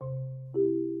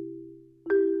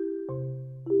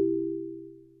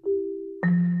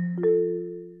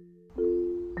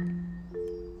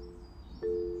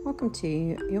welcome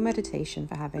to your meditation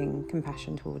for having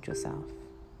compassion towards yourself.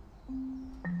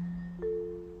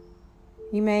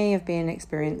 You may have been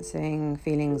experiencing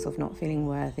feelings of not feeling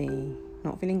worthy,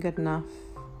 not feeling good enough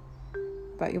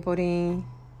about your body,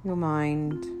 your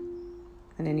mind,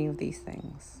 and any of these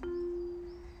things.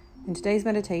 In today's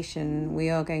meditation,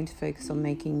 we are going to focus on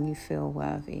making you feel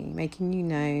worthy, making you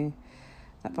know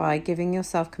that by giving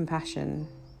yourself compassion,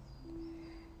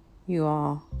 you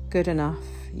are good enough,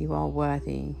 you are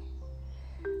worthy,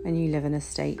 and you live in a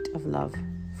state of love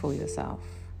for yourself.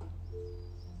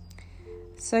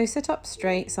 So sit up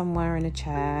straight somewhere in a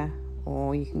chair,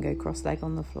 or you can go cross-legged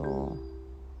on the floor.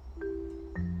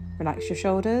 Relax your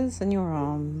shoulders and your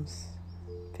arms.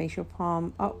 Face your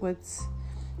palm upwards,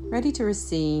 ready to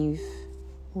receive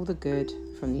all the good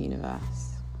from the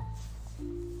universe.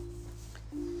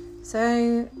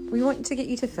 So we want to get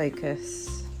you to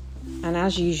focus. And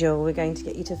as usual, we're going to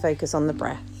get you to focus on the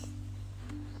breath.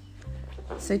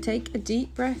 So take a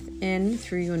deep breath in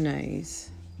through your nose.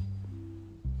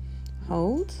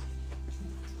 Hold.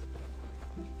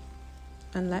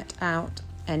 And let out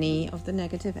any of the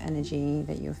negative energy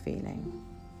that you're feeling.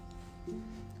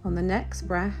 On the next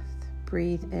breath,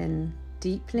 breathe in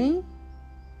deeply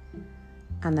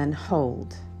and then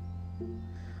hold.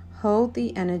 Hold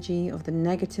the energy of the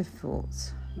negative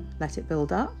thoughts. Let it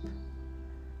build up.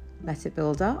 Let it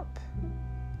build up,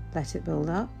 let it build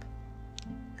up,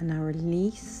 and now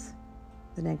release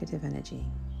the negative energy.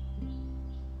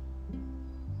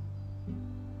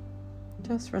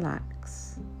 Just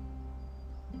relax.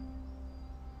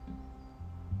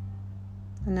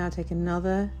 And now take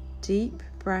another deep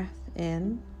breath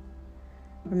in,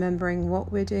 remembering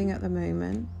what we're doing at the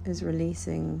moment is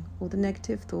releasing all the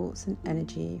negative thoughts and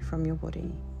energy from your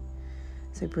body.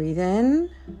 So breathe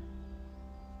in.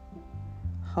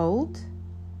 Hold.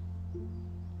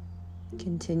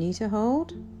 Continue to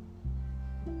hold.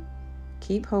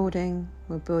 Keep holding.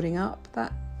 We're building up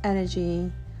that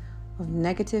energy of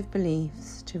negative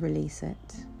beliefs to release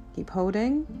it. Keep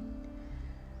holding.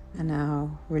 And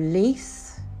now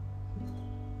release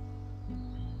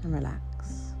and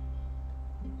relax.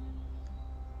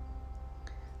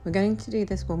 We're going to do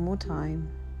this one more time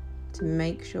to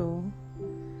make sure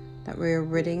that we're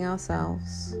ridding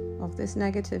ourselves of this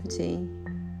negativity,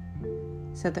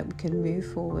 so that we can move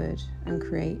forward and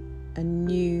create a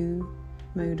new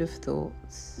mode of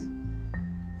thoughts,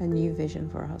 a new vision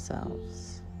for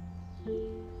ourselves.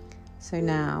 So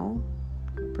now,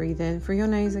 breathe in through your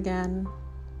nose again.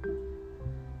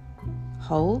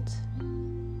 Hold.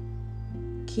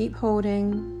 Keep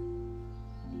holding.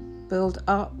 Build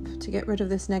up to get rid of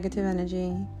this negative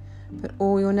energy. Put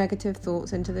all your negative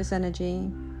thoughts into this energy.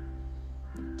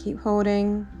 Keep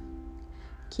holding.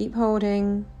 Keep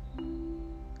holding.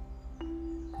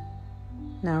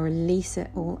 Now release it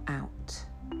all out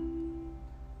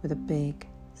with a big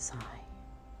sigh.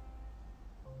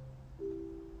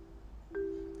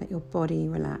 Let your body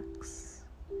relax.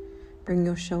 Bring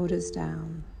your shoulders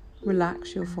down.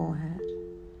 Relax your forehead.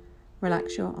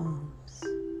 Relax your arms.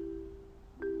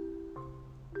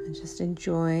 And just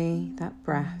enjoy that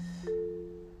breath,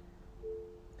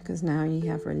 because now you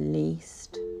have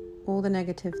released all the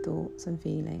negative thoughts and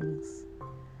feelings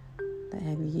that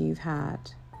you've had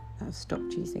that have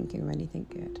stopped you thinking of anything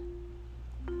good.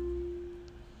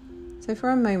 So for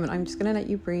a moment, I'm just going to let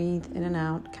you breathe in and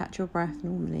out, catch your breath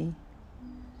normally.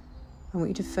 I want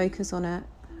you to focus on it,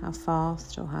 how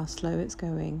fast or how slow it's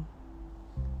going,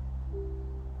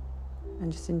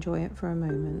 and just enjoy it for a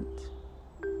moment.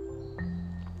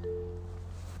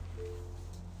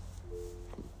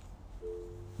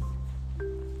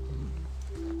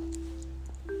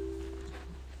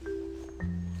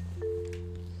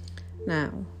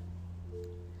 Now,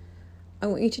 I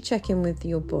want you to check in with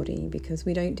your body, because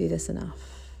we don't do this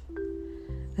enough.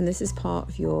 And this is part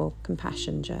of your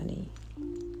compassion journey.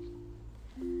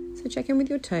 So check in with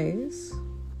your toes,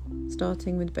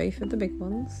 starting with both of the big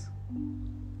ones.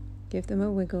 Give them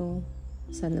a wiggle,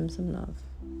 send them some love.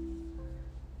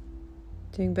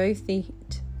 Doing both feet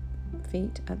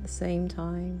at the same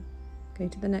time. Go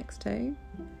to the next toe,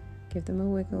 give them a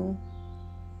wiggle.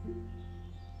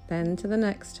 Then to the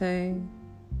next toe,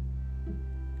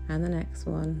 and the next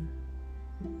one,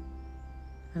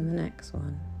 and the next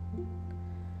one.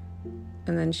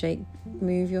 And then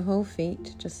move your whole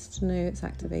feet just to know it's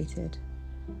activated.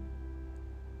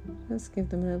 Just give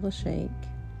them a little shake.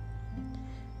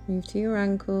 Move to your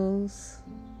ankles,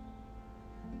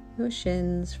 your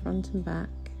shins, front and back,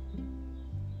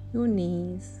 your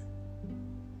knees,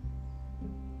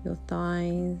 your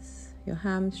thighs, your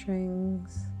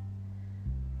hamstrings,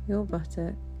 your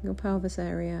buttock, your pelvis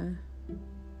area,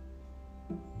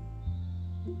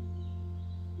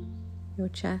 your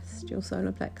chest, your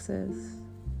solar plexus,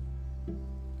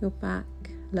 your back,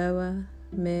 lower,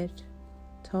 mid,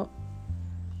 top.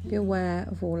 Be aware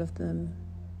of all of them.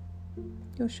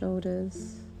 Your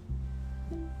shoulders,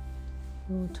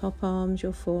 your top arms,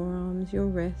 your forearms, your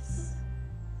wrists,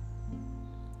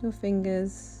 your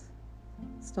fingers,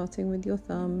 starting with your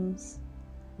thumbs,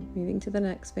 moving to the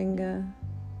next finger,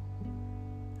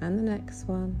 and the next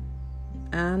one,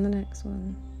 and the next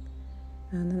one,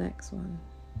 and the next one.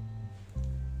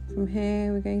 From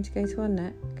here, we're going to go to our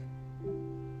neck.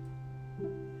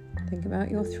 Think about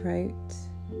your throat.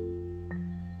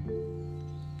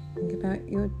 Think about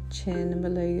your chin and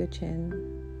below your chin.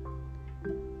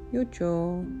 Your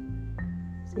jaw.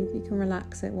 See if you can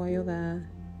relax it while you're there.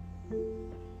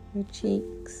 Your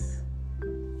cheeks.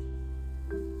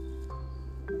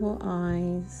 Your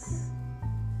eyes.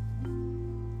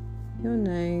 Your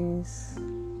nose.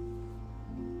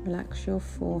 Relax your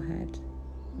forehead.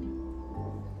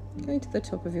 Go to the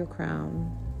top of your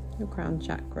crown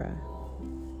chakra.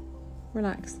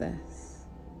 Relax this.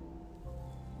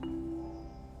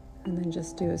 And then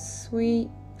just do a sweep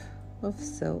of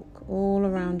silk all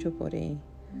around your body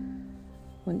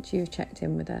once you've checked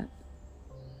in with it.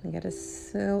 And get a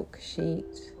silk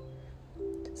sheet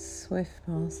to swift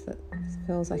past that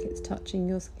feels like it's touching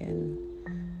your skin.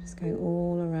 Just going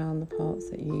all around the parts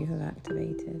that you have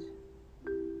activated.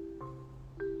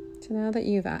 So now that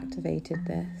you've activated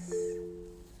this,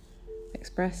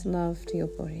 express love to your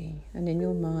body, and in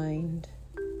your mind,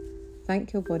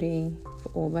 thank your body for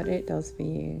all that it does for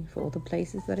you, for all the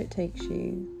places that it takes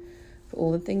you, for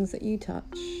all the things that you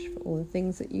touch, for all the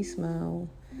things that you smell,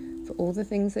 for all the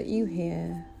things that you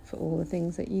hear, for all the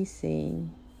things that you see.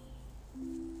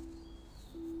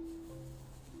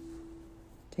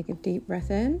 Take a deep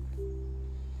breath in.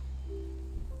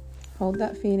 Hold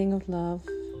that feeling of love.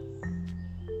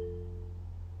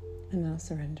 And now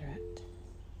surrender it.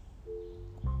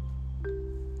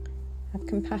 Have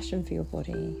compassion for your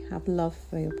body. Have love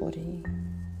for your body.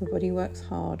 Your body works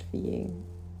hard for you.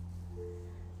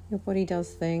 Your body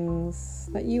does things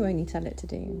that you only tell it to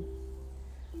do.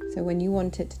 So when you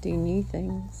want it to do new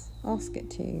things, ask it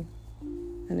to,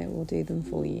 and it will do them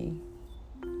for you.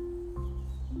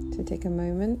 So take a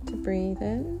moment to breathe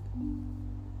in,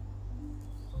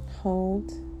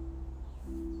 hold,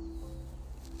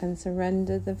 and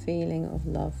surrender the feeling of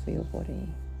love for your body.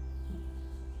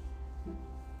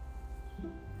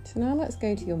 So now let's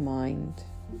go to your mind.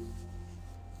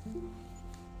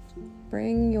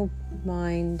 Bring your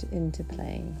mind into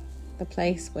play, the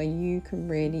place where you can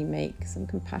really make some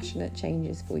compassionate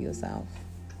changes for yourself.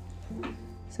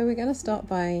 So we're going to start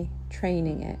by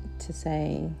training it to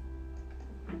say,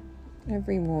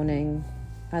 every morning,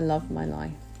 I love my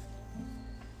life.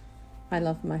 I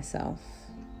love myself.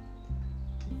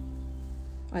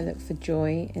 I look for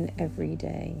joy in every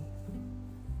day.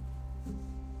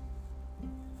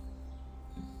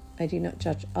 I do not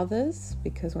judge others,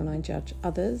 because when I judge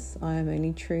others, I am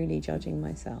only truly judging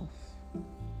myself.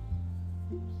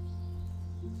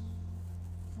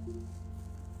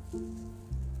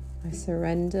 I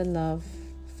surrender love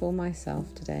for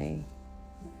myself today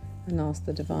and ask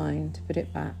the divine to put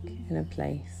it back in a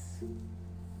place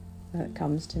that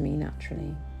comes to me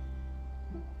naturally.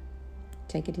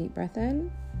 Take a deep breath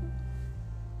in,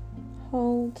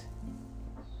 hold,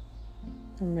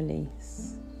 and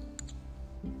release.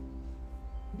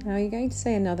 Now you're going to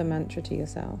say another mantra to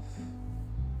yourself.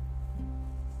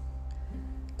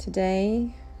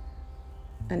 Today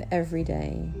and every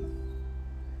day,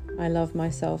 I love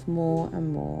myself more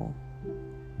and more.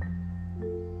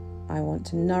 I want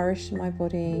to nourish my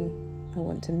body. I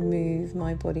want to move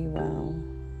my body well.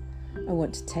 I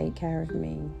want to take care of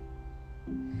me.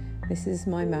 This is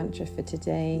my mantra for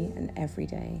today and every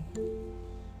day.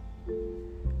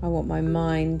 I want my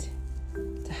mind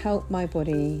to help my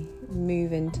body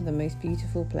move into the most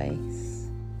beautiful place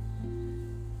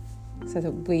so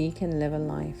that we can live a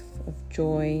life of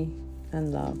joy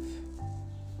and love.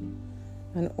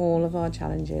 And all of our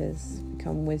challenges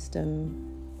become wisdom,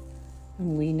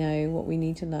 and we know what we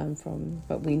need to learn from,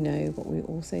 but we know what we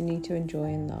also need to enjoy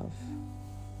and love.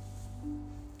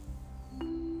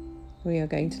 We are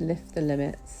going to lift the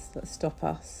limits that stop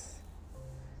us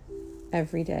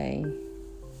every day,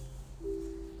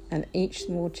 and each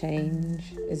small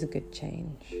change is a good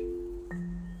change.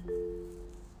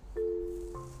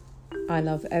 I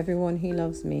love everyone who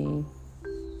loves me.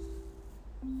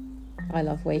 I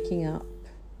love waking up,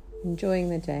 enjoying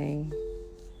the day,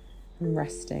 and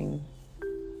resting.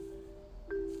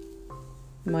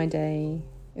 My day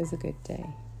is a good day.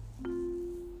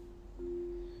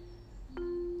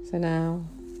 So now,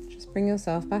 just bring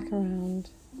yourself back around.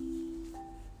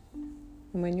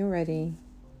 And when you're ready,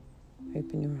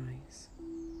 open your eyes.